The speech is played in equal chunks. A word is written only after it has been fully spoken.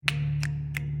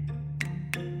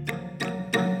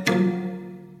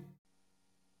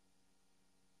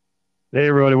Hey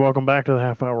everybody, welcome back to the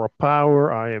Half Hour of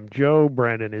Power. I am Joe.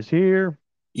 Brandon is here.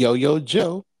 Yo, yo,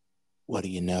 Joe. What do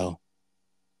you know?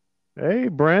 Hey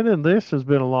Brandon, this has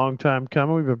been a long time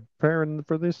coming. We've been preparing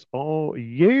for this all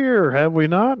year, have we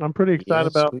not? I'm pretty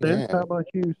excited Yes, about we this. How have. about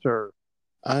you, sir?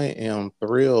 I am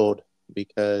thrilled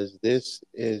because this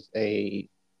is a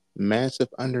massive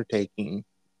undertaking.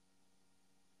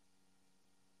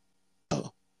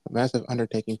 Oh, a massive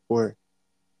undertaking for,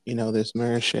 this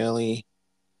Mary Shelley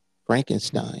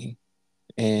Frankenstein.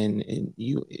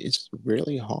 It's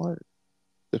really hard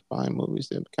to find movies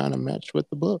that kind of match with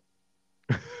the book.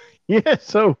 Yeah,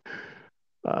 so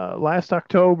last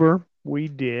October we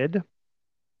did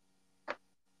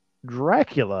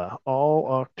Dracula all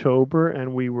October,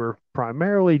 and we were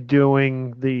primarily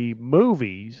doing the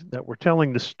movies that were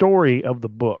telling the story of the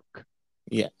book.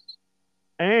 Yes.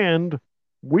 And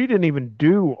we didn't even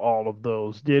do all of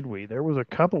those, did we? There was a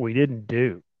couple we didn't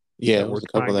do Yeah, that it were was a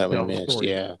couple trying to that we tell the missed. story of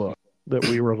Yeah. the book that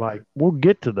we were like, we'll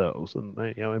get to those. And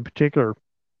in particular,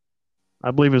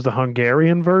 I believe it was the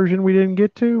Hungarian version we didn't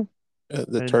get to.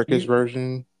 The And Turkish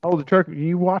version. the Turkey,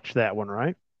 you watched that one,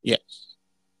 right? Yes.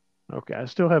 Okay, I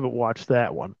still haven't watched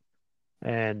that one.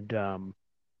 And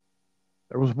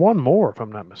there was one more, if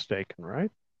I'm not mistaken,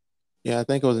 right? Yeah, I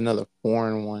think it was another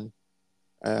foreign one.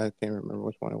 I can't remember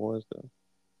which one it was though.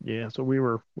 Yeah, so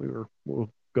we'll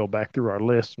go back through our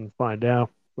list and find out.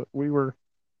 But we were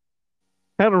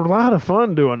had a lot of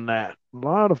fun doing that. A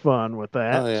lot of fun with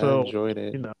that. Oh yeah, I So, enjoyed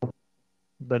it. you know,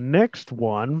 the next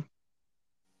one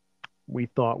we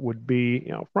thought would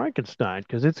be, Frankenstein,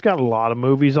 because it's got a lot of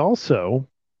movies also.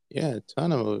 Yeah, a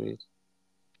ton of movies.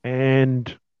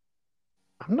 And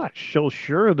I'm not so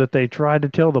sure that they tried to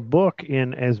tell the book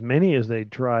in as many as they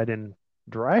tried in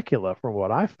Dracula, from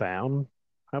what I found.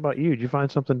 How about you? Did you find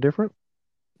something different?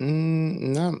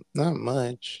 Not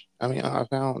much. I mean, I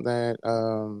found that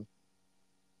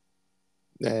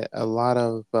a lot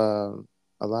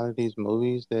of these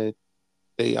movies that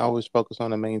they always focus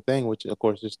on the main thing, which of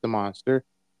course is the monster,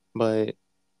 but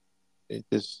it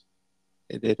just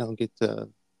they don't get to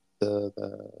the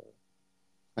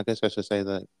I guess I should say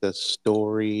the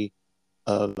story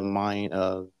of the mind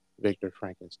of Victor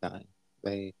Frankenstein.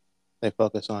 They they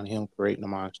focus on him creating a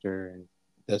monster and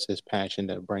that's his passion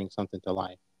that brings something to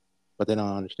life, but they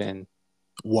don't understand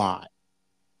why,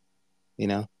 you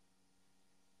know?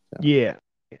 So, Yeah.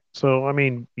 So, I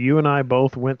mean, you and I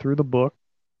both went through the book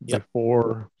yep.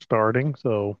 before starting.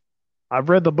 So, I've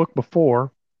read the book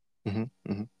before. Hmm.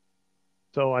 Hmm.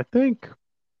 So, I think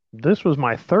this was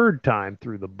my third time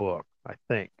through the book, I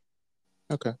think.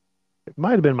 Okay. It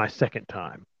might have been my second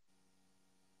time.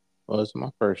 Well, it's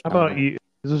my first How about time. you?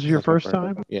 Is this Yeah, your it's my first first.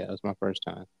 time? Yeah, it's my first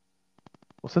time.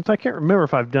 Well, since I can't remember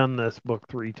if I've done this book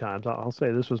three times, I'll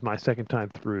say this was my second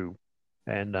time through.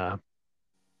 And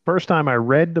first time I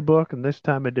read the book, and this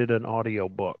time I did an audio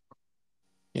book.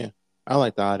 Yeah, I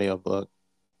like the audio book.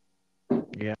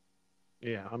 Yeah.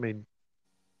 Yeah. I mean,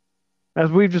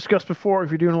 as we've discussed before, if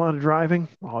you're doing a lot of driving,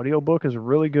 audio book is a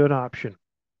really good option.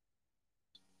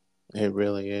 It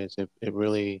really is. It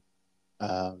really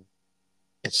um,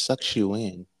 it sucks you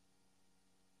in,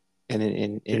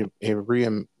 and Yeah. it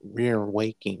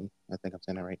reawaking. I think I'm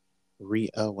saying that right.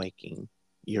 Reawaking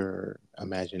your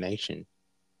imagination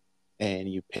and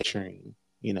you picturing,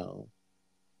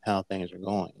 how things are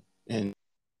going. And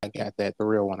I got that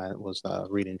thrill when I was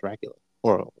reading Dracula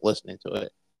or listening to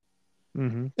it.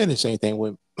 Hmm. And the same thing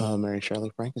with Mary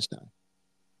Shelley Frankenstein.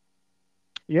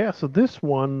 Yeah. So this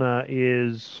one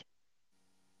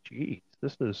geez,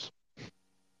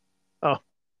 oh,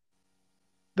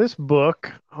 this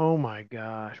book. Oh my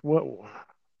gosh.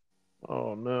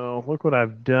 Oh no, look what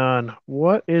I've done.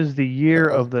 What is the Uh year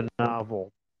oh. of the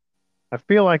novel? I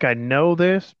feel like I know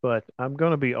this, but I'm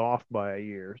going to be off by a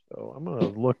year. So I'm going to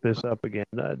look this up again.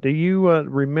 Do you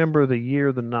remember the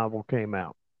year the novel came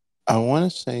out? I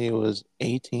want to say it was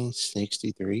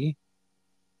 1863.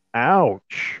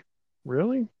 Ouch.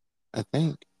 Really? I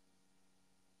think.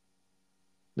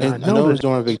 Now I And I know know it that, was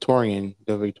during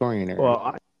the Victorian era.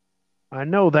 well, I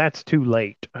know that's too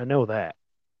late. I know that.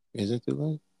 Is it too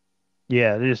late?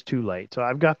 Yeah, it is too late. So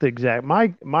I've got the exact, I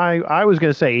was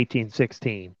going to say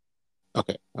 1816,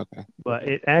 Okay, okay. but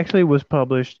it actually was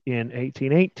published in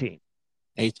 1818.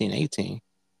 1818.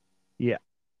 Yeah.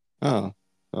 Oh,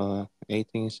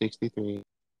 1863.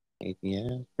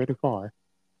 Yeah, pretty far.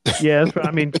 Yeah,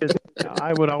 I mean, 'cause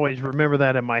I would always remember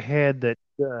that in my head that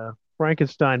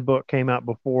Frankenstein book came out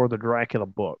before the Dracula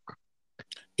book.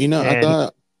 And I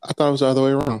thought it was the other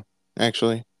way around,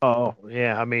 actually. oh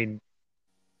yeah, I mean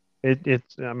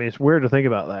it's weird to think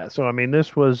about that. So I mean,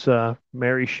 this was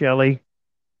Mary Shelley,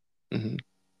 Hmm.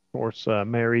 Of course,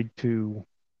 married to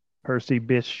Percy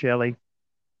Bysshe Shelley.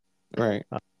 Right,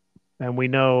 Uh, and we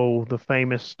know the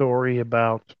famous story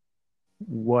about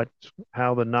what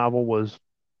how the novel was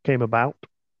came about.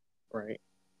 right.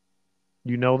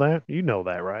 You know that? You know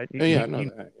that, right? Oh yeah, I know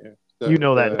that. Yeah, You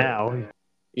know that the now.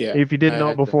 yeah, If you didn't know it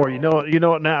had before, you know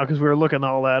it now because we were looking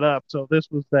all that up. So this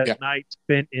was that yeah, night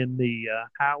spent in the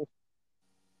house,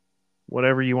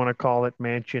 whatever you want to call it,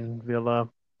 mansion, villa,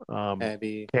 um,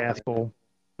 Abby. castle,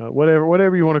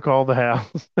 whatever you want to call the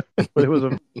house. But it was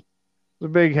a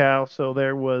big house. So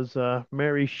there was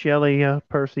Mary Shelley,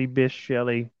 Percy Bysshe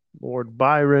Shelley, Lord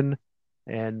Byron,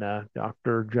 and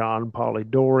Dr. John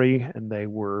Polidori, and they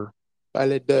were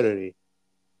Solidarity.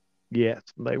 yes,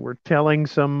 they were telling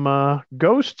some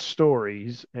ghost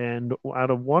stories, and out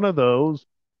of one of those,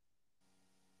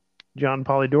 John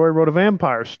Polidori wrote a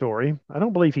vampire story. I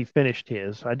don't believe he finished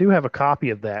his. I do have a copy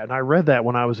of that, and I read that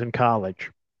when I was in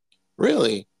college.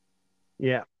 Really?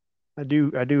 Yeah, I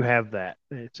do have that.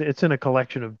 It's in a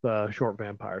collection of short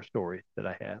vampire stories that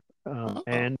I have. Oh,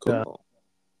 And cool.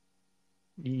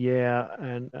 yeah,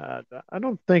 and I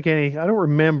don't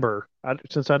remember.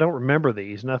 Since I don't remember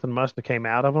these, nothing must have came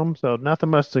out of them. So nothing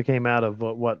must have came out of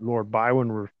what Lord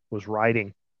Byron was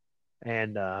writing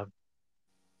and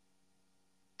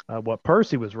what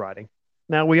Percy was writing.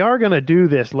 Now we are going to do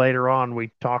this later on.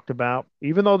 We talked about,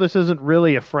 even though this isn't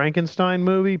really a Frankenstein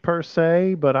movie per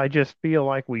se, but I just feel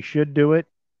like we should do it.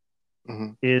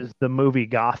 Hmm. Is the movie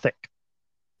Gothic,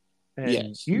 and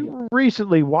Yes, you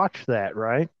recently watched that,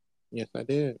 right? yes, I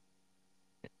did.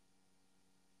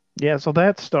 Yeah, so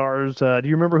that stars. Do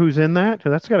you remember who's in that? 'Cause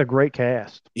that's got a great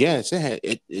cast. Yes, it had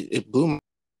it blew my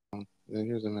mind.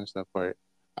 Here's the messed up part.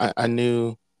 I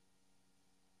knew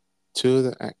two of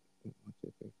the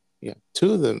yeah,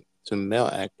 two of the two male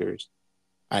actors.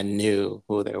 I knew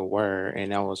who they were,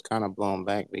 and I was kind of blown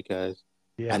back because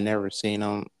I Yeah. never seen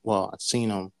them. Well, I seen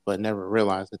them, but never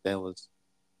realized that was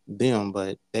them.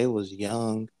 But they was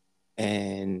young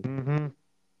and Hmm.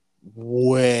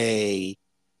 way,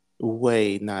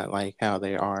 way not like how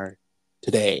they are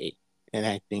today, and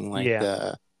acting like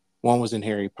Yeah. one was in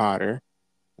Harry Potter.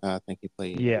 I think he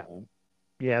played. Yeah.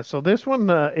 Yeah. So this one,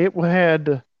 it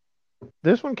had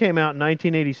this one came out in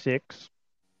 1986.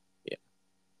 Yeah,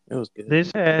 it was good.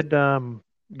 This had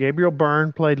Gabriel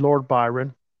Byrne played Lord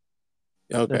Byron.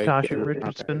 Okay, Natasha okay.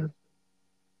 Richardson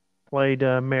played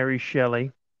Mary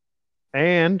Shelley,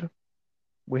 and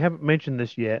we haven't mentioned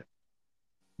this yet.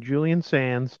 Julian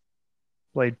Sands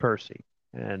played Percy,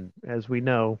 and as we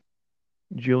know,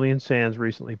 Julian Sands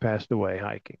recently passed away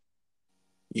hiking.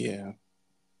 Yeah,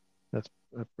 That's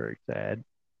very sad.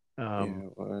 yeah, Um,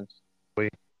 it was. we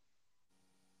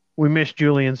we miss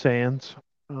Julian Sands.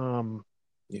 Um,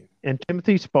 Yeah, and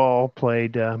Timothy Spall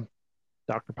played Dr.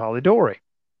 Polidori.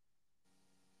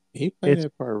 he played It's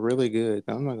that part really good.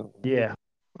 I'm not gonna lie. yeah,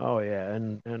 oh yeah,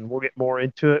 and we'll get more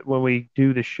into it when we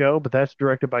do the show. But that's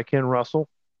directed by Ken Russell,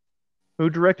 who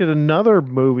directed another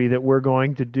movie that we're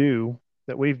going to do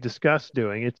that we've discussed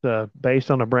doing. It's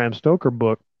based on a Bram Stoker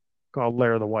book called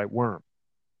Lair of the White Worm.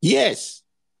 Yes,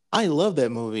 I love that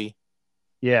movie.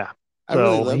 Yeah. I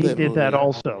really So love he that did that movie.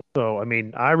 also. So I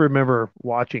mean, I remember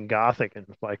watching Gothic and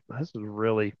it's like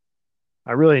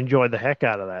I really enjoyed the heck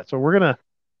out of that. So we're gonna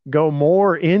go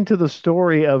more into the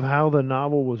story of how the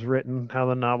novel was written, how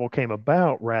the novel came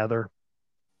about, rather,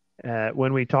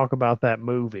 when we talk about that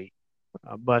movie.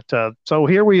 But so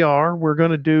here we are. We're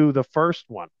going to do the first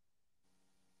one.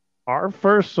 Our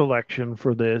first selection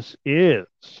for this is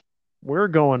we're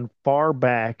going far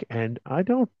back, and I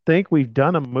don't think we've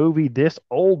done a movie this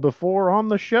old before on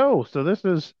the show. So this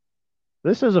is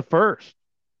a first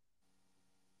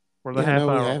for the Yeah, half no,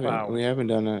 we hour haven't. power. We haven't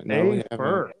done that. No, A we haven't.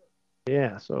 first.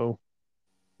 Yeah. So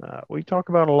we talk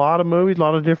about a lot of movies, a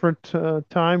lot of different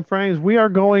time frames. We are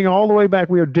going all the way back.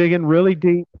 We are digging really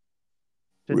deep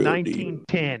to Real deep.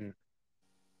 1910.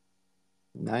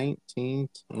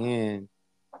 1910.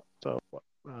 So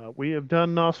we have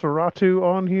done Nosferatu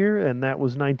on here, and that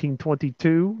was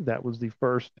 1922. That was the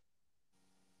first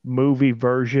movie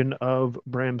version of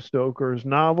Bram Stoker's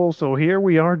novel. So here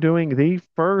we are doing the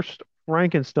first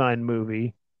Frankenstein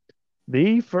movie,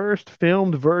 the first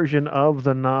filmed version of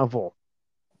the novel.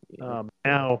 Yeah,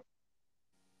 Now,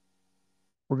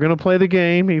 we're going to play the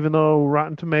game, even though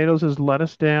Rotten Tomatoes has let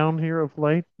us down here of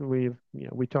late. We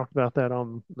talked about that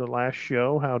on the last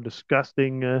show, how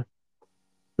disgusting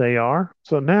they are.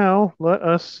 So now let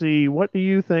us see. What do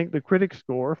you think the critic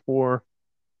score for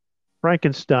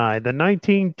Frankenstein, the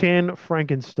 1910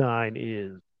 Frankenstein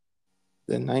is?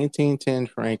 the 1910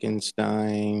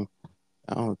 Frankenstein.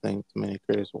 I don't think too many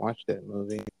critics watched that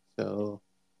movie. So,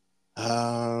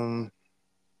 um,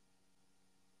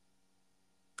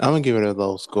 I'm gonna give it a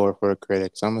low score for the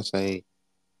critics. I'm gonna say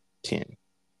 10.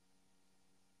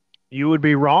 You would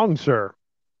be wrong, sir.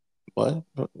 What?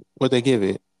 What they give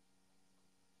it?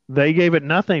 They gave it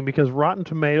nothing because Rotten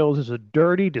Tomatoes is a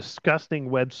dirty, disgusting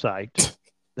website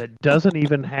that doesn't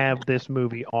even have this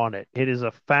movie on it. It is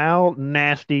a foul,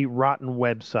 nasty, rotten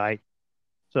website.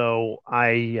 So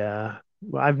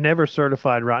I've never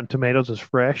certified Rotten Tomatoes as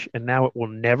fresh, and now it will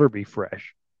never be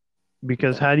fresh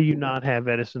because Dang. how do you not have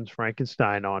Edison's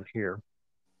Frankenstein on here?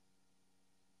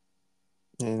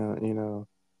 You know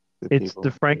the It's the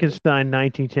people. Frankenstein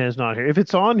 1910 is not here. If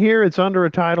it's on here, it's under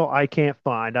a title I can't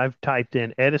find. I've typed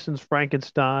in Edison's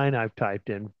Frankenstein. I've typed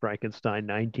in Frankenstein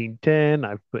 1910.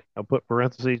 I'll put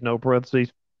parentheses, no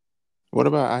parentheses. What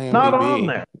about Not on IMDb?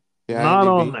 there. The Not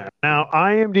on IMDb? there. Now,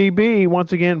 IMDb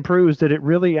once again proves that it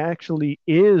really actually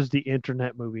is the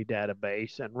Internet Movie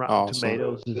Database, and Rotten Awesome.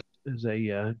 Tomatoes is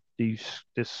a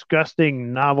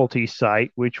disgusting novelty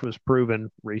site, which was proven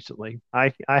recently.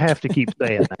 I have to keep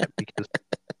saying that because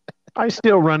I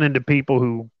still run into people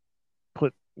who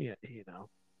put, yeah,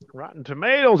 Rotten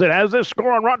Tomatoes. It has this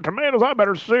score on Rotten Tomatoes. I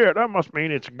better see it. That must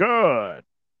mean it's good.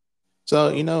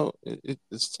 So, So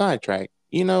it's sidetrack.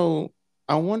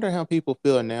 I wonder how people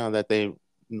feel now that they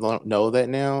know that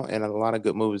now, and a lot of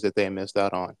good movies that they missed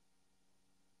out on.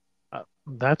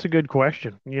 that's a good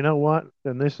question. You know what?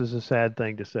 And this is a sad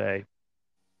thing to say.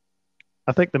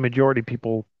 I think the majority of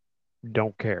people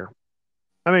don't care.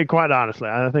 I mean, quite honestly,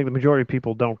 I think the majority of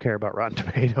people don't care about Rotten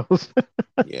Tomatoes.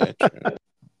 Yeah, true.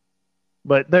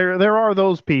 But there are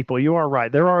those people. You are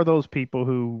right. There are those people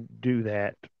who do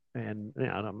that, and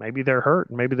maybe they're hurt,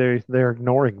 and maybe they're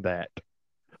ignoring that.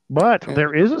 But Yeah.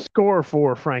 there is a score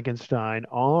for Frankenstein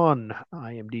on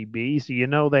IMDb.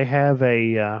 So they have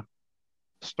a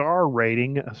star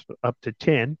rating up to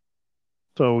 10.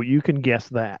 So you can guess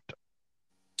that.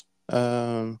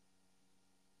 Um,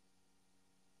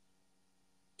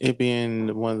 it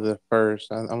being one of the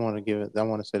first, I want to give it. I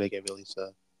want to say they gave it at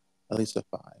least a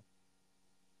 5,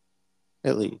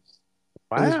 at least,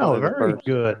 because it's one Wow, of the very first.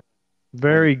 good. One of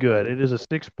Very the good. first. It is a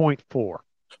 6.4.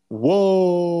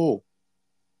 Whoa!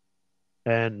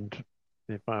 And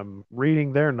if I'm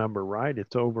reading their number right,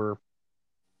 it's over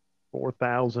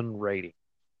 4,000 rating.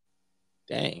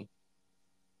 Dang.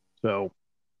 So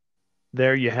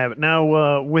there you have it.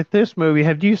 Now, with this movie,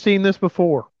 have you seen this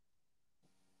before?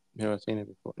 Never seen it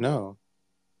before. No.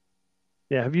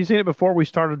 Yeah, have you seen it before we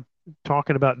started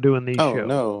talking about doing these Oh shows?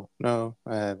 no, no,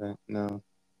 I haven't. No,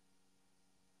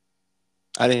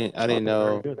 I didn't. I Oh, didn't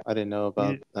very know. good. I didn't know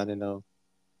about. You, I didn't know.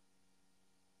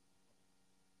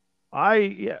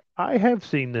 yeah, I have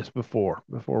seen this before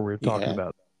we were You talking had.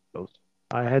 about those.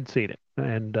 I had seen it.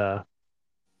 And Well,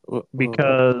 well,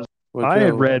 because well, I had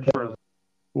Joe. read for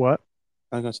what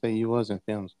I was gonna say you was in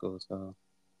film school, so.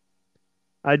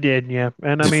 I did, yeah.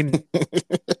 And I mean,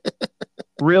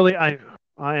 really, I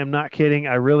am not kidding.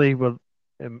 I really will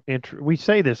we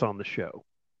say this on the show.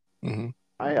 Hmm.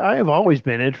 I have always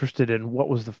been interested in what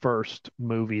was the first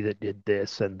movie that did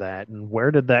this and that, and where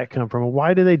did that come from, and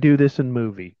why do they do this in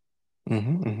movie, Hmm.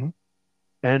 Hmm.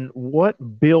 and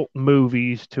what built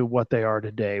movies to what they are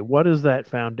today. What is that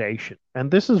foundation?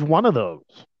 And this is one of those.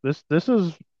 This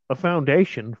is a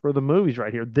foundation for the movies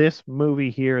right here. This movie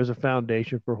here is a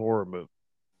foundation for horror movies.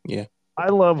 Yeah. I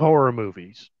love horror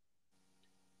movies,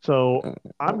 so Uh,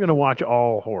 I'm going to watch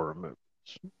all horror movies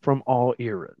from all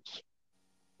eras.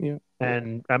 yeah.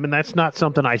 And I mean, that's not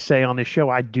something I say on this show.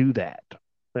 I do that.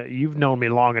 You've known me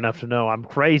long enough to know I'm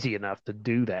crazy enough to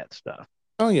do that stuff.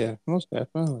 Oh yeah, most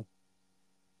definitely.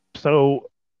 So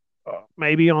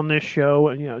maybe on this show,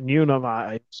 and you and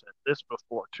I said this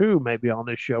before too. Maybe on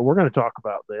this show, we're going to talk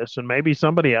about this, and maybe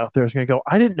somebody out there is going to go,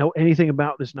 "I didn't know anything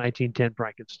about this 1910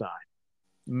 Frankenstein."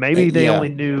 Yeah. Maybe they only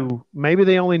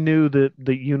knew the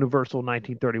Universal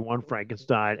 1931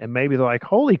 Frankenstein, and maybe they're like,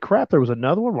 "Holy crap, there was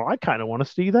another one. Well, I kind of want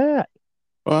to see that,"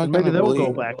 Well, I and kind maybe of they'll go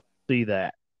believe. back and see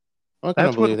that. I kind of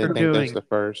That's what believe they we're think that's doing. the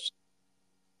first.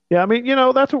 Yeah, I mean,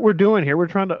 that's what we're doing here. We're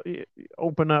trying to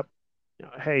open up.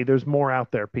 Hey, there's more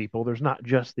out there, people. There's not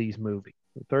just these movies.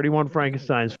 31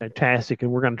 Frankenstein is fantastic,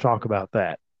 and we're going to talk about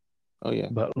that. Oh yeah.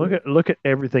 But look at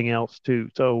everything else too.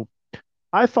 So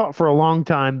I thought for a long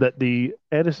time that the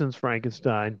Edison's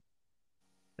Frankenstein,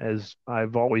 as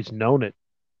I've always known it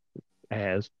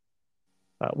as,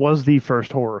 was the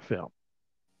first horror film.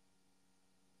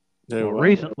 Very Well, well.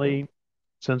 recently,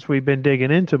 since we've been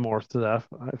digging into more stuff,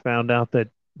 I found out that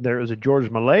there is a George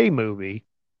Millay movie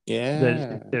that is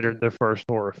Yeah. considered the first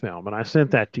horror film, and I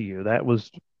sent that to you. That was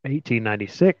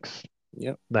 1896.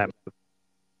 Yep. That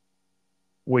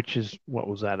which is what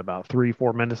was that about 3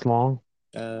 4 minutes long?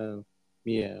 Uh,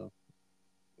 yeah.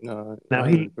 Now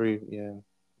he 103. Yeah,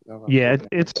 about Yeah,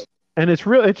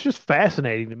 Frankenstein. it's just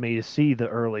fascinating to me to see the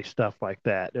early stuff like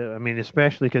that. I mean,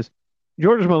 especially because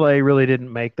George Millay really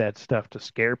didn't make that stuff to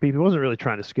scare people. He wasn't really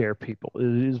trying to scare people.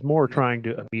 It was more No. trying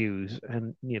to amuse.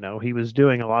 And he was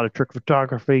doing a lot of trick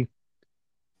photography.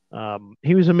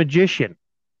 He was a magician.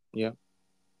 Yeah.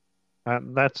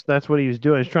 That's what he was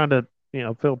doing. He's trying to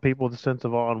fill people with a sense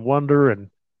of awe and wonder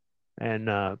and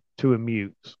to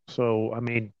amuse. So I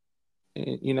mean,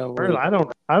 And you know really,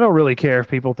 what? I don't really care if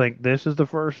people think this is the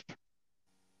first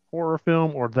horror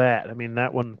film or that. I mean,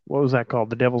 that one, what was that called?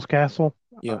 The Devil's Castle?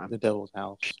 Yeah, Uh, The Devil's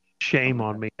House. Something Shame like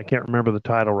on that. me. I can't remember the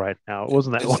title right now. It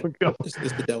wasn't that It's long ago.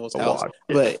 it's The Devil's I House. watched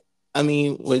it. But I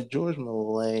mean, with George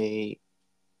Millay,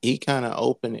 he kind of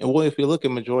opened. Well, if you look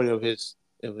at majority of his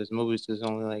movies, there's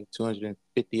only like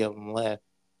 250 of them left.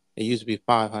 It used to be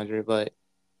 500, but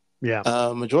Yeah.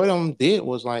 majority of them did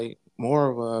was like more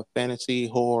of a fantasy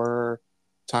horror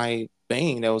type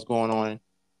thing that was going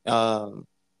on.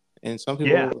 And some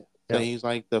Yeah. people Yeah. say he's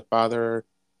like the father.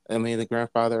 I mean, the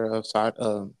grandfather of side.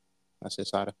 I said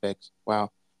side effects. Wow.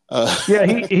 Uh, Yeah,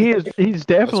 he's of special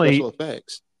definitely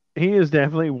effects. he is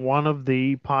definitely one of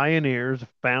the pioneers,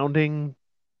 founding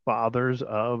fathers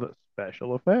of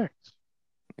special effects.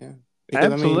 Yeah, because I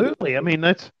mean, Absolutely. I mean,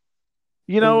 that's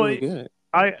it was really good.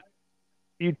 I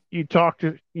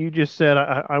you just said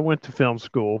I went to film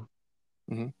school.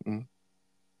 Hmm. Hmm.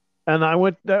 And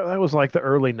that was like the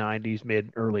early 90s,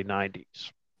 mid early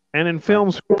 90s. And in Right.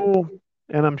 film school,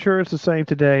 and I'm sure it's the same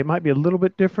today, it might be a little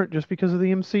bit different just because of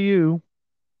the MCU,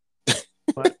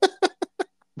 but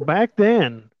back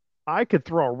then, I could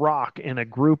throw a rock in a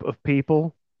group of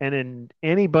people, and in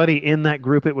anybody in that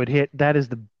group it would hit, that is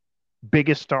the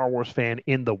biggest Star Wars fan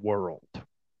in the world.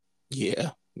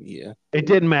 Yeah. Yeah. It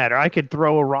didn't matter. I could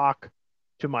throw a rock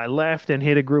to my left and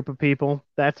hit a group of people.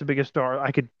 That's the biggest Star.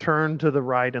 I could turn to the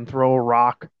right and throw a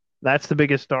rock. That's the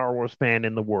biggest Star Wars fan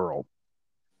in the world.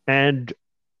 And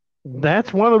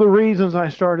that's one of the reasons I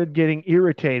started getting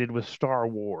irritated with Star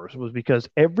Wars was because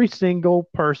every single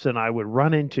person I would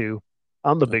run into,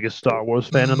 I'm the biggest Star Wars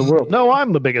fan in the world. No,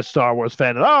 I'm the biggest Star Wars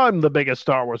fan. Oh, I'm the biggest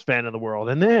Star Wars fan in the world.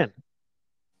 And then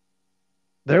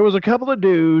there was a couple of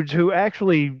dudes who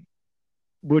actually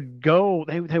they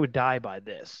would die by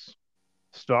this.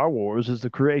 Star Wars is the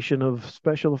creation of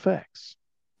special effects.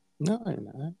 No,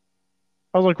 not.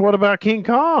 I was like, what about King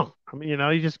Kong? I mean,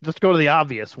 you just go to the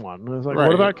obvious one. I was like, what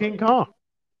Right. about King Kong?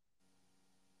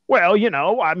 Well,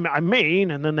 I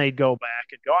mean, and then they'd go back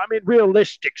and go, I mean,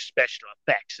 realistic special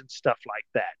effects and stuff like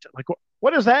that. Like,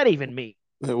 what does that even mean?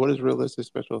 What is realistic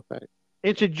special effect?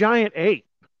 It's a giant ape.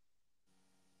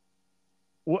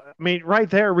 I mean, right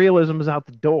there, realism is out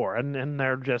the door, and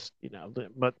they're just,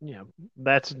 but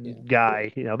that's Yeah.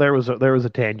 guy. There was a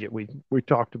tangent we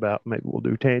talked about. Maybe we'll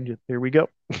do tangent. Here we go.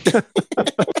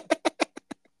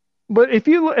 But if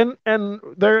you and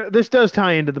there, this does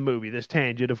tie into the movie. This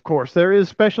tangent, of course, there is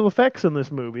special effects in this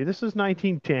movie. This is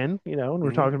 1910, and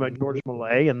we're talking about Hmm. George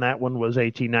Millay, and that one was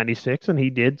 1896, and he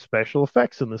did special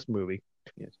effects in this movie.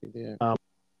 Yes, he did. Um,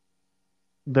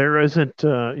 there isn't,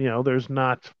 there's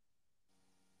not,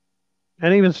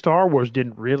 and even Star Wars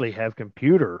didn't really have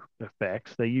computer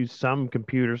effects. They used some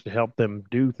computers to help them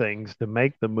do things to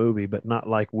make the movie, but not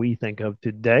like we think of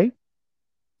today.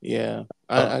 Yeah,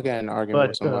 Uh, I got in an argument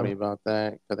with but somebody about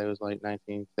that because it was like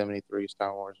 1973.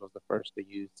 Star Wars was the first to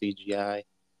use CGI,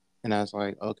 and I was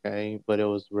like, okay, but it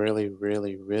was really,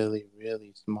 really, really,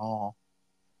 really small,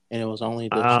 and it was only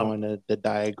the um, showing the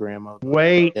diagram of the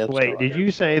Death wait, Star. did you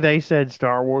say they said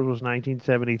Star Wars was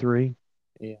 1973?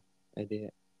 Yeah, they did.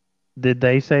 Did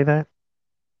they say that?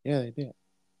 Yeah, they did.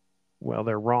 Well,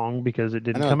 they're wrong because it I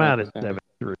didn't know it's come out in 1970.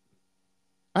 73.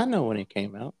 I know when it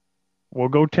came out. Well,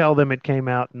 go tell them it came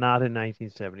out not in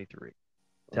 1973.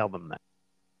 Tell them that.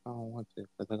 I don't want to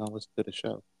because they're gonna listen to the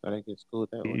show, so they get schooled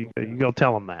that way. You go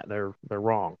tell them that. They're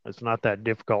wrong. It's not that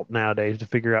difficult nowadays to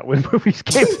figure out when movies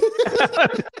came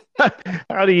out.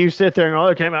 How do you sit there and go, oh,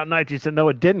 it came out in 19? Said no,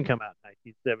 it didn't come out in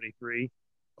 1973.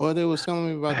 Well, they was telling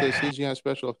me about the CGI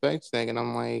special effects thing, and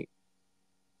I'm like,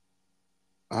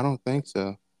 I don't think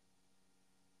so.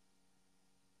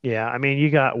 Yeah, I mean, you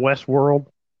got Westworld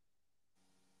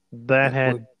that Yeah,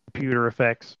 well, had computer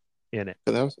effects in it.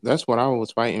 that's what I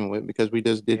was fighting with because we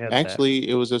just You did. had that. Actually,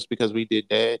 it was just because we did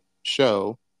that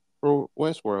show for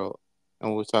Westworld,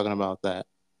 and we was talking about that.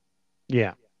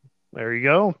 Yeah, there you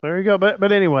go. There you go.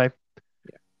 But anyway,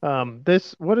 Yeah,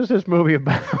 this what is this movie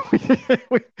about? we,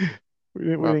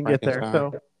 we about didn't get there.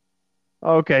 Frankenstein. So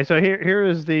okay, so here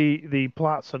is the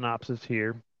plot synopsis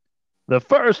here. The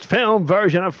first film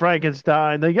version of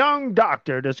Frankenstein, the young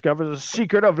doctor discovers the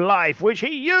secret of life, which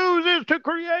he uses to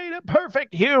create a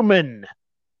perfect human.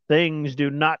 Things do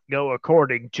not go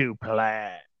according to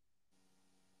plan.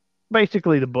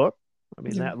 Basically, the book. I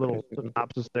mean, Yeah, that little basically.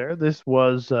 synopsis there. This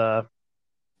was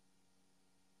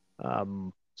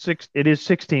six. It is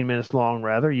 16 minutes long.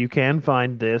 Rather, you can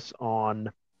find this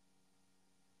on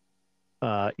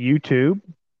YouTube.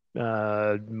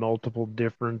 Multiple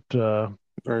different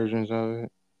Versions of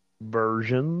it.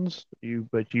 versions.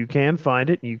 But you can find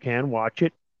it and you can watch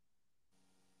it.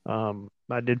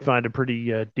 I did find a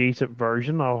pretty decent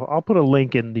version. I'll put a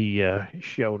link in the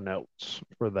show notes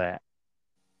for that.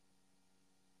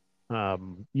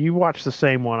 You watched the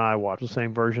same one I watched, the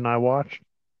same version I watched.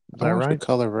 Is I that watched the right?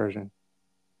 color version.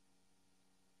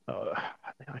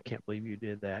 I can't believe you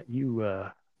did that. You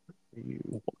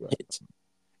It,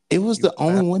 it was you the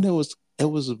only one that was it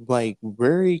was like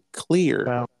very clear.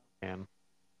 found man.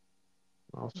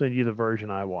 I'll send you the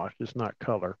version I watched. It's not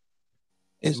color.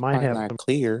 It It's might probably have not some.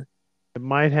 clear. It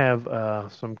might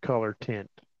have some color tint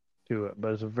to it,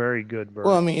 but it's a very good Well,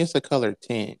 I version. mean, it's a color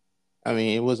tint. I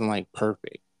mean, it wasn't like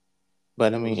perfect,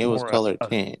 but I It mean, was it was more color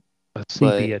tint. a But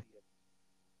sepia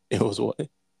it was what,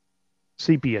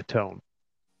 sepia tone.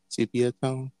 sepia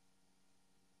tone?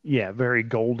 Yeah, very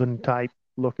golden type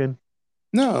looking.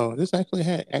 No, this actually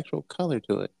had actual color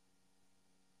to it.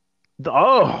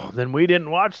 Oh, then we didn't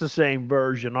watch the same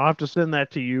version. I'll have to send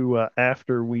that to you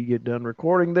after we get done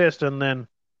recording this, and then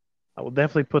I will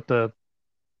definitely put the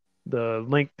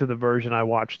link to the version I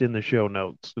watched in the show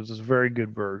notes. This is a very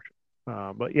good version.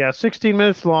 But yeah, 16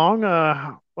 minutes long.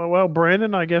 Well,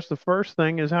 Brandon, I guess the first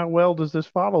thing is how well does this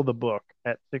follow the book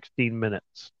at 16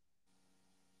 minutes?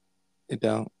 It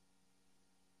don't.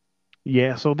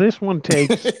 Yeah, so this one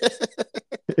takes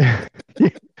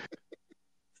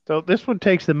so this one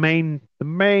takes the main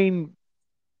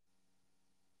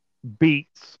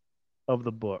beats of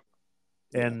the book.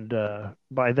 Yeah, And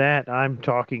by that, I'm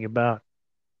talking about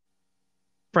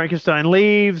Frankenstein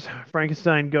leaves.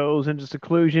 Frankenstein goes into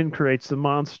seclusion, creates the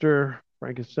monster.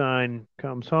 Frankenstein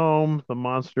comes home. The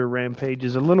monster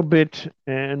rampages a little bit,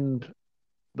 and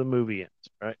the movie ends.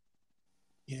 Right.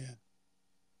 yeah.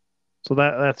 So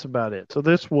that's about it. So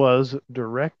this was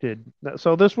directed.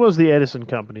 So this was the Edison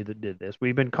company that did this.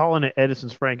 We've been calling it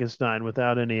Edison's Frankenstein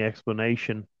without any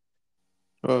explanation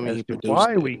Well, I mean, as he to produced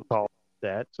why it. we call it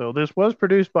that. So this was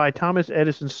produced by Thomas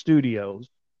Edison Studios.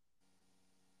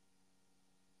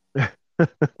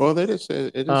 Well, it just Um,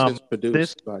 says this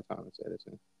produced by Thomas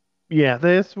Edison. Yeah,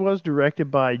 this was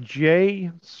directed by J.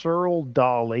 Searle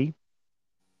Dolly.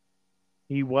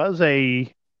 He was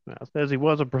a, well, it says he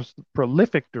was a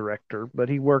prolific director, but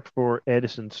he worked for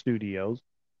Edison Studios.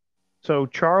 So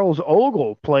Charles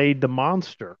Ogle played the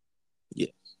monster,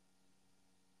 Yes,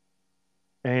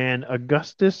 and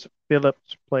Augustus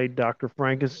Phillips played Dr.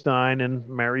 Frankenstein, and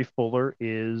Mary Fuller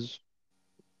is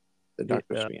the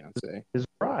doctor's fiance. his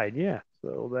bride. Yeah.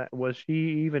 So that was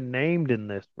she even named in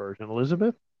this version?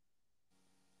 Elizabeth?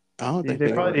 I don't think They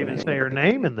they probably ever didn't even say named. her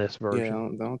name in this Yeah,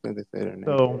 version. I don't think they said her name.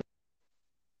 So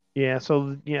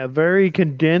very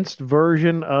condensed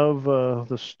version of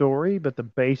the story, but the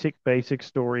basic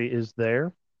story is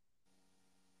there.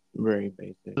 Very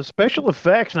basic. The special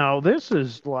effects now, this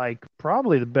is like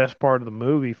probably the best part of the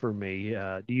movie for me.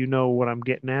 Do you know what I'm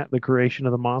getting at? The creation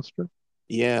of the monster.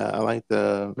 Yeah, I like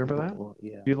the. Remember that? Well,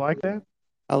 yeah, Do you like that?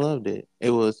 I loved it. It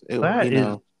was it. That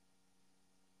is,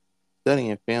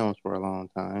 Studying films for a long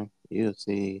time, you'll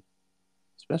see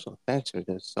special effects are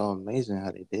just so amazing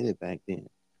how they did it back then.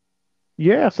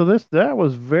 yeah. So that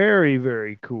was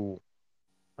very cool.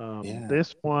 Yeah,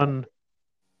 This one,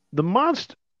 the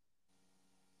monster,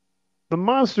 the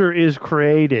monster is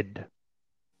created,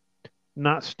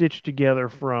 not stitched together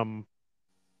from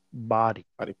body.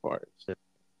 body parts.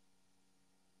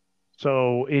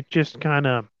 So it just kind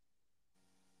of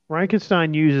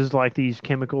Frankenstein uses like these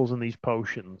chemicals and these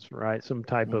potions, right? Some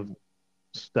type of Mm,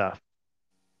 stuff.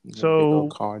 a big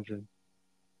old So cauldron.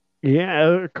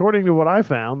 yeah, according to what I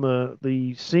found,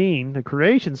 the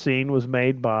creation scene was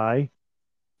made by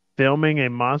filming a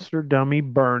monster dummy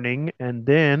burning and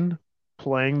then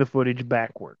playing the footage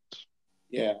backwards.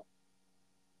 Yeah,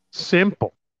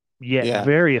 Simple, yet yeah,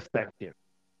 very effective.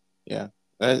 yeah.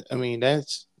 I mean,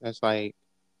 that's like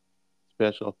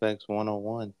special effects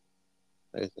 101,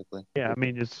 basically. Yeah, I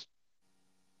mean it's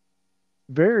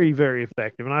very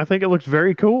effective, and I think it looks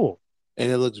very cool.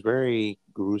 And it looks very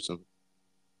gruesome.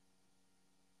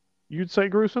 You'd say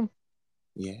gruesome?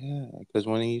 Yeah, because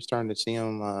when you starting to see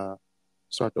them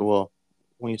start to well,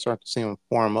 when you start to see them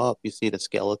form up, you see the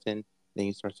skeleton. Then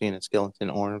you start seeing the skeleton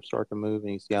arm start to move,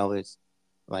 and you see all this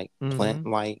like Mm-hmm.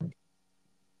 plant-like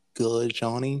gush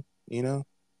on him. You know,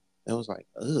 it was like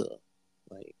ugh,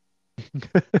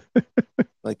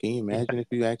 like can you Yeah. imagine if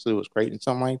you actually was creating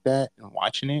something like that and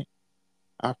watching it?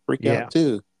 I freak out Yeah.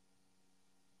 too.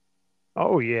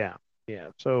 Oh yeah. Yeah.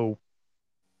 So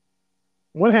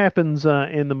what happens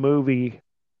in the movie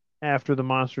after the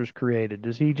monster's created?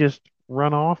 Does he just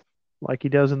run off like he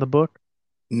does in the book?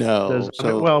 Does No, I mean,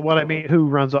 so well, what I mean, who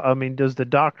runs? I mean, does the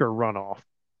doctor run off,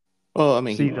 well, I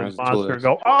mean, see the monster, and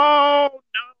go, "Oh,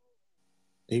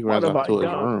 he what runs have off I to his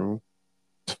done?" room.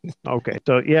 Okay,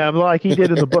 so yeah, like he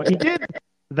did in the book. He did.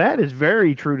 That is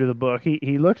very true to the book.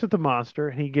 He looks at the monster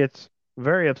and he gets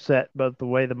very upset about the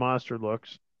way the monster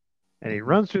looks, and he Hmm.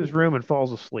 runs to his room and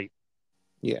falls asleep.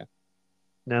 Yeah,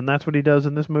 And that's what he does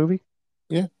in this movie.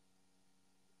 yeah,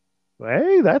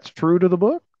 Hey, that's true to the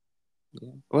book.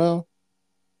 yeah. Well,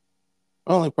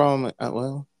 only problem,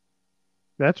 well,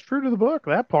 That's true to the book.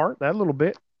 That part, that little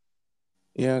bit.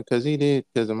 yeah, because the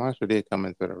monster did come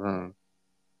into the room,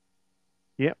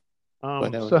 Yep.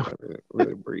 but that was So really,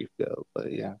 really brief though.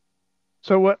 But yeah,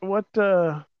 so what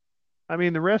I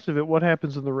mean the rest of it, what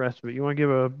happens in the rest of it? You want to give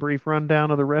a brief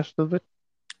rundown of the rest of it?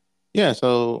 yeah.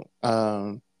 So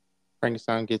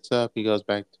Frankenstein gets up. He goes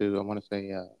back to I want to say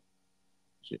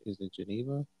is it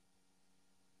Geneva?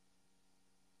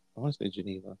 I want to say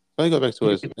Geneva. So he goes back to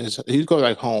You can, he goes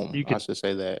back home. you I can should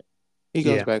say that he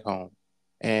goes yeah. back home,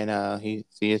 and he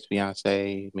sees his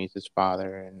fiance, meets his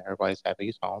father, and everybody's happy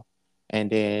he's home. And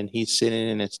then he's sitting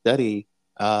in his study,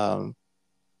 um,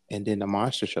 and then the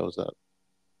monster shows up,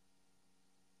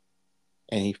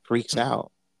 and he freaks Hmm.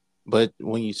 out. But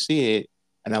when you see it,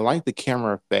 and I like the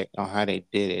camera effect on how they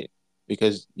did it,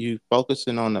 because you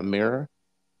focusing on the mirror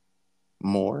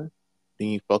more than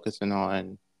you focusing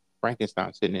on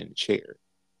Frankenstein sitting in the chair.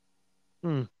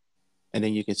 Hmm. And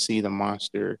then you can see the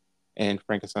monster, and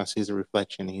Frankenstein sees the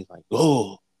reflection, and he's like,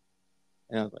 "Oh!"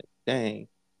 And I was like, "Dang!"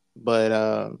 But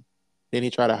then he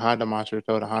tried to hide the monster,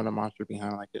 throw the hide the monster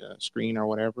behind like a screen or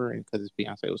whatever, and because his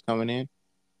fiance was coming in,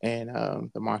 and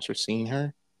the monster seen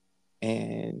her,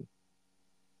 and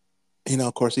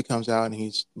of course, he comes out and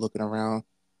he's looking around.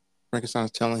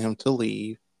 Frankenstein's telling him to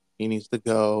leave. He needs to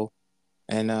go,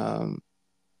 and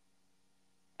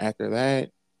after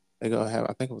that, they go have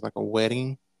I think it was like a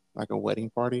wedding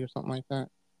party or something like that.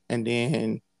 And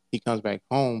then he comes back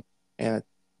home, and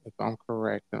if I'm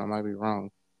correct, and I might be wrong,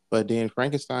 but then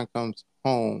Frankenstein comes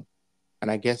home,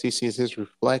 and I guess he sees his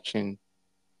reflection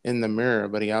in the mirror,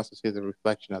 but he also sees the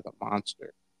reflection of the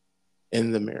monster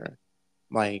in the mirror.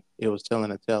 Like it was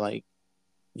telling a tale, like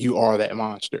you are that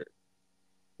monster,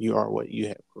 you are what you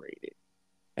have created,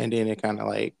 and then it kind of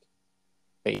like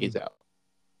fades out.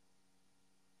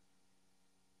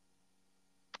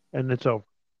 And it's over.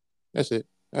 That's it.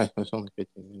 It's only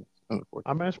 15 minutes, only I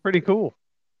 14 mean, that's minutes. pretty cool.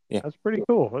 Yeah. That's pretty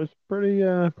cool. It's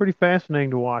pretty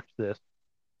fascinating to watch this.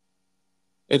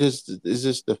 It is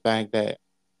just the fact that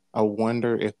I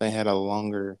wonder if they had a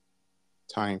longer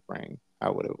time frame,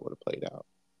 how would have played out.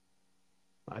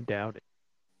 I doubt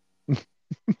it.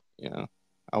 You know,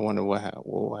 I wonder what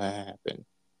would have happened,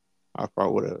 how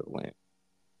far would have went,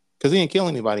 because he didn't kill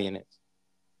anybody in it.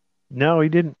 No, he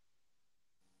didn't.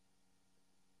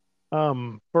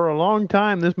 For a long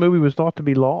time, this movie was thought to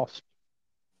be lost.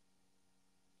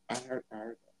 I heard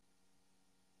that.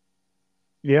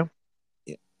 Yeah.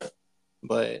 Yeah,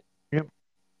 but Yep.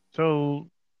 So,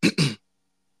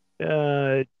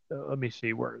 let me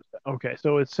see where is that? Okay,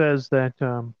 so it says that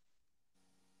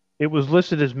it was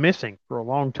listed as missing for a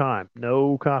long time.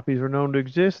 No copies were known to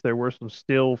exist. There were some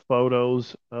still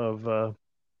photos of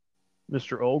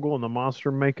Mr. Ogle in the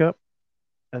monster makeup.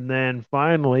 And then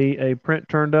finally, a print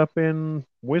turned up in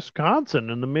Wisconsin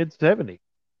in the mid 70s.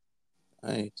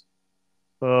 nice.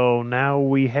 So now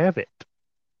we have it.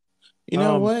 You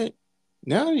know Um, what?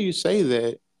 Now that you say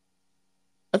that,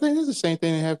 I think that's the same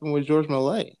thing that happened with George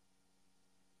Millay.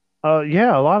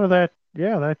 yeah, a lot of that.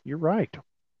 Yeah, that you're right.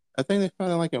 I think they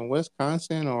found it like in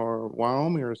Wisconsin or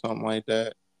Wyoming or something like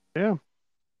that. Yeah.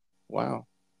 Wow,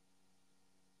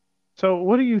 So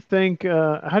what do you think?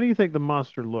 How do you think the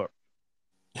monster looked?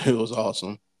 it was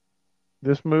awesome.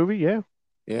 This movie? Yeah.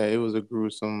 Yeah, it was a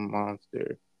gruesome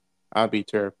monster. I'd be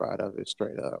terrified of it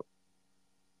straight up.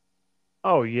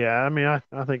 Oh yeah. I mean,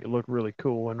 I think it looked really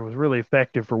cool and was really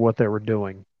effective for what they were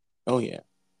doing Oh yeah,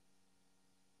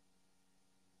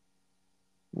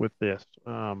 with this.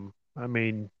 I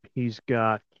mean, he's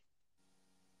got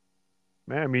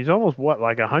man. I mean, he's almost what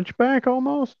like a hunchback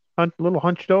almost, little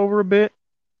hunched over a bit.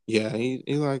 yeah. He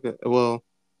like a well,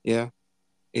 yeah.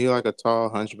 He like a tall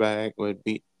hunchback with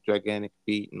gigantic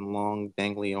feet and long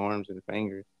dangly arms and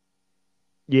fingers.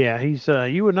 Yeah, he's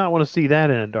you would not want to see that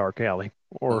in a dark alley.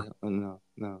 Or No,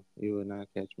 no, you would not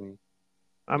catch me.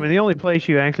 I mean, the And only place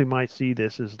you actually might see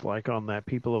this is like on that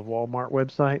People of Walmart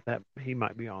website. That he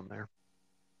might be on there.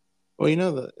 well,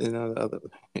 the other.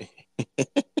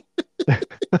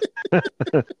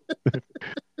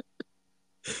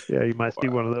 Yeah, you might see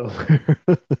one of Wow.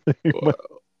 those. but, Wow.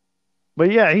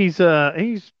 but yeah, he's I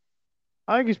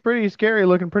think he's pretty scary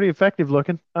looking, pretty effective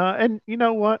looking. And you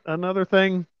know what? Another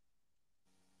thing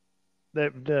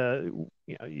that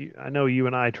I know you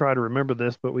and I try to remember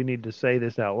this, but we need to say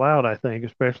this out loud. I think,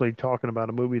 especially talking about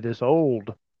a movie this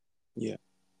old. Yeah.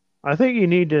 I think you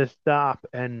need to stop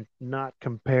and not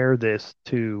compare this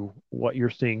to what you're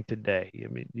seeing today. I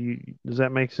mean, does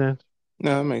that make sense?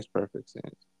 No, it makes perfect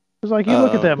sense. It's like you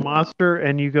look at that Um, monster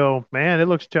and you go, man, it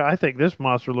looks. I think this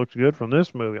monster looks good from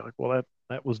this movie. Like, well,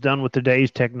 that was done with today's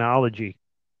technology.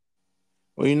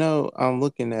 well, I'm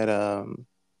looking at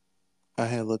I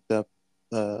had looked up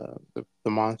the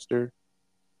monster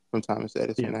from Thomas Yeah,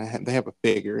 Edison. They have a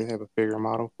figure. They have a figure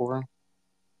model for him,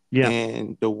 yeah,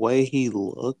 and the way he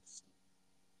looks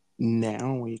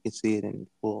now, when you can see it in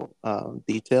full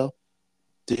detail,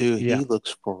 dude, yeah, he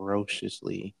looks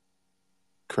ferociously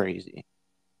crazy.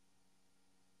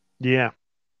 yeah,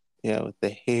 Yeah, with the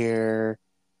hair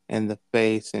and the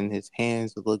face, and his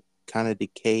hands look kind of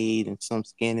decayed, and some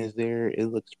skin is there. It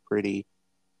looks pretty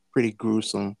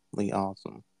gruesomely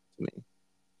awesome to me.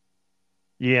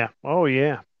 yeah. Oh,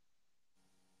 yeah.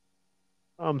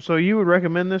 So you would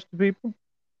recommend this to people?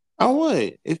 I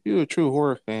would, if you're a true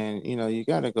horror fan, you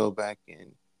got to go back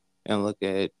and look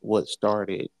at what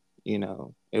started.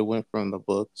 It went from the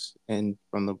books and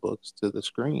from the books to the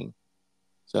screen,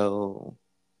 so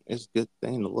it's a good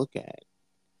thing to look at.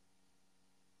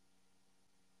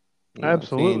 Seeing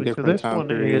Absolutely. So different this time one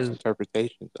periods, is,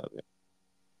 interpretations of it.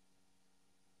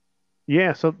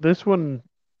 yeah. So this one,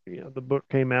 the book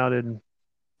came out in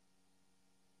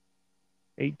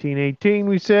 1818,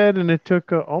 we said, and it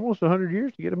took almost 100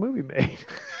 years to get a movie made.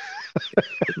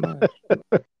 Pretty much,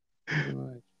 pretty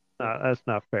much, That's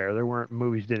not fair. There weren't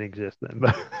movies didn't exist then,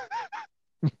 but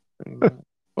pretty much.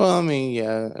 Well, I mean,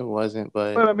 yeah, it wasn't,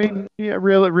 but but I mean, yeah,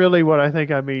 really, what I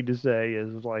think I mean to say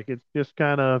is like it's just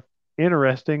kind of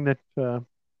interesting that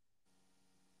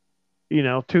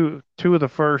two of the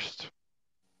first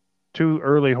two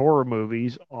early horror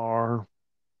movies are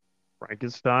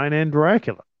Frankenstein and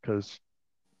Dracula, because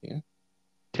yeah,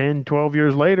 10, 12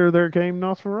 years later there came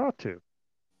Nosferatu.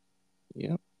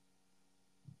 yeah,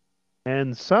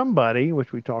 And somebody,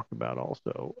 which we talked about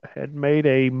also, had made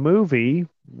a movie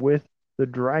with the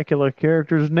Dracula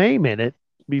character's name in it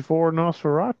before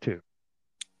Nosferatu.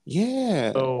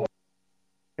 yeah, So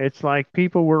it's like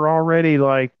people were already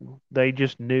like, they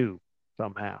just knew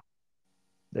somehow.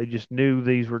 They just knew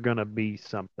these were going to be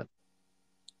something.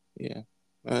 yeah.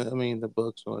 I mean, the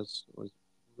books was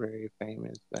very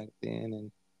famous back then,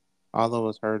 and all of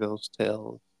us heard those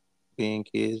tales being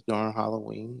kids during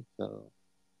Halloween. So,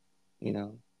 you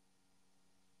know,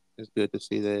 it's good to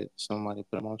see that somebody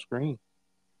put them on screen.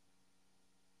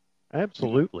 You know,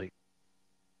 Absolutely.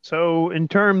 So, in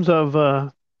terms of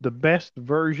the best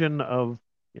version of,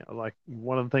 like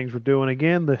one of the things we're doing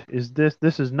again,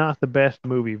 this is not the best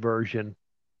movie version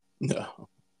no,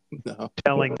 no,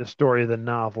 telling the story of the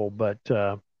novel, but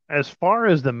as far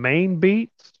as the main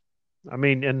beats, I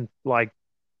mean, and like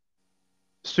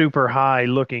super high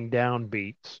looking down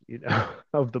beats,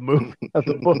 of the movie of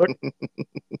the book,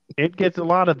 it gets a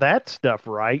lot of that stuff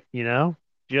right,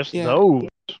 just yeah, those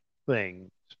things.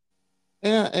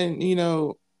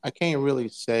 and I can't really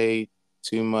say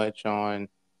too much on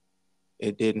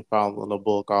it. Didn't follow the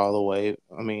book all the way.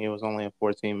 I mean, it was only a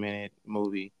 14-minute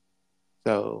movie,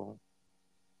 so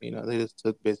they just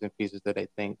took bits and pieces that they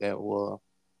think that will,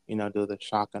 do the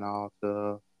shock and awe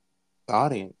to the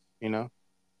audience.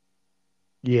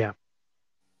 Yeah,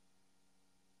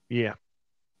 yeah,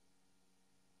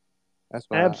 That's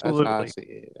how I absolutely. see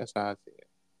it. That's how I see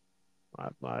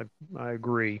it. I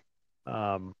agree.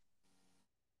 Um,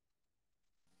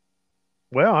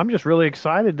 well, I'm just really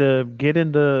excited to get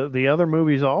into the other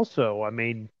movies also. I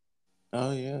mean,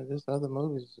 Oh yeah, this other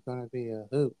movie is gonna be a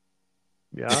hoot.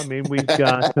 yeah, I mean, we've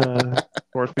got, of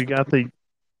course, we got the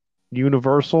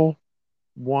Universal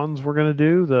ones we're going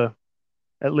to do.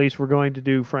 At least we're going to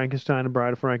do Frankenstein and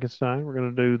Bride of Frankenstein. We're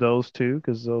going to do those two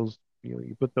because those,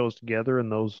 you put those together and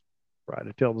those try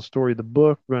to tell the story of the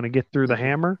book. We're going to get through the Hmm.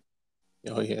 Hammer,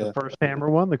 Oh the yeah, first Hammer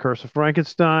one, The Curse of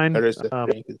Frankenstein. Curtis of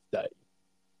Frankenstein.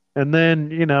 And then,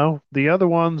 the other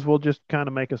ones will just kind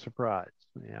of make a surprise.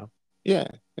 Yeah,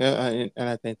 yeah, and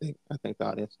I think the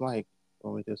audience like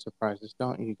when we do surprises,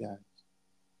 don't you guys?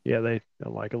 Yeah, they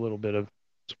like a little bit of.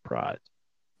 Surprise.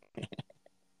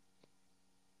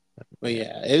 But Yeah.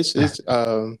 yeah, it's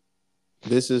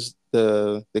this is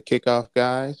the kickoff,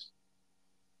 guys,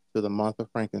 to the month of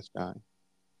Frankenstein.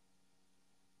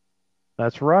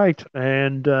 That's right.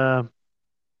 And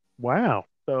wow.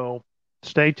 So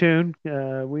stay tuned.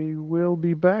 We will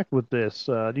be back with this.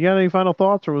 Do you have any final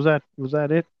thoughts, or was that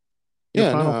it? Your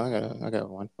Yeah, no, final? I got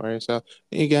one for you. So,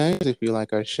 you guys, if you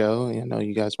like our show, you know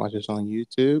you guys watch us on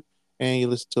YouTube and you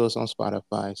listen to us on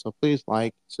Spotify. So please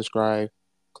like, subscribe,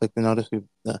 click the I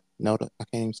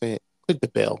can't even say it. Click the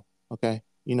bell. Okay,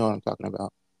 you know what I'm talking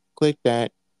about. Click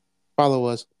that. Follow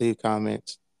us. Leave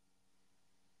comments,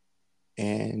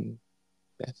 and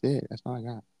that's it. That's all I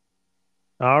got.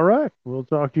 All right. We'll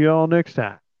talk to you all next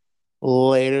time.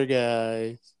 Later,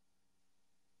 guys.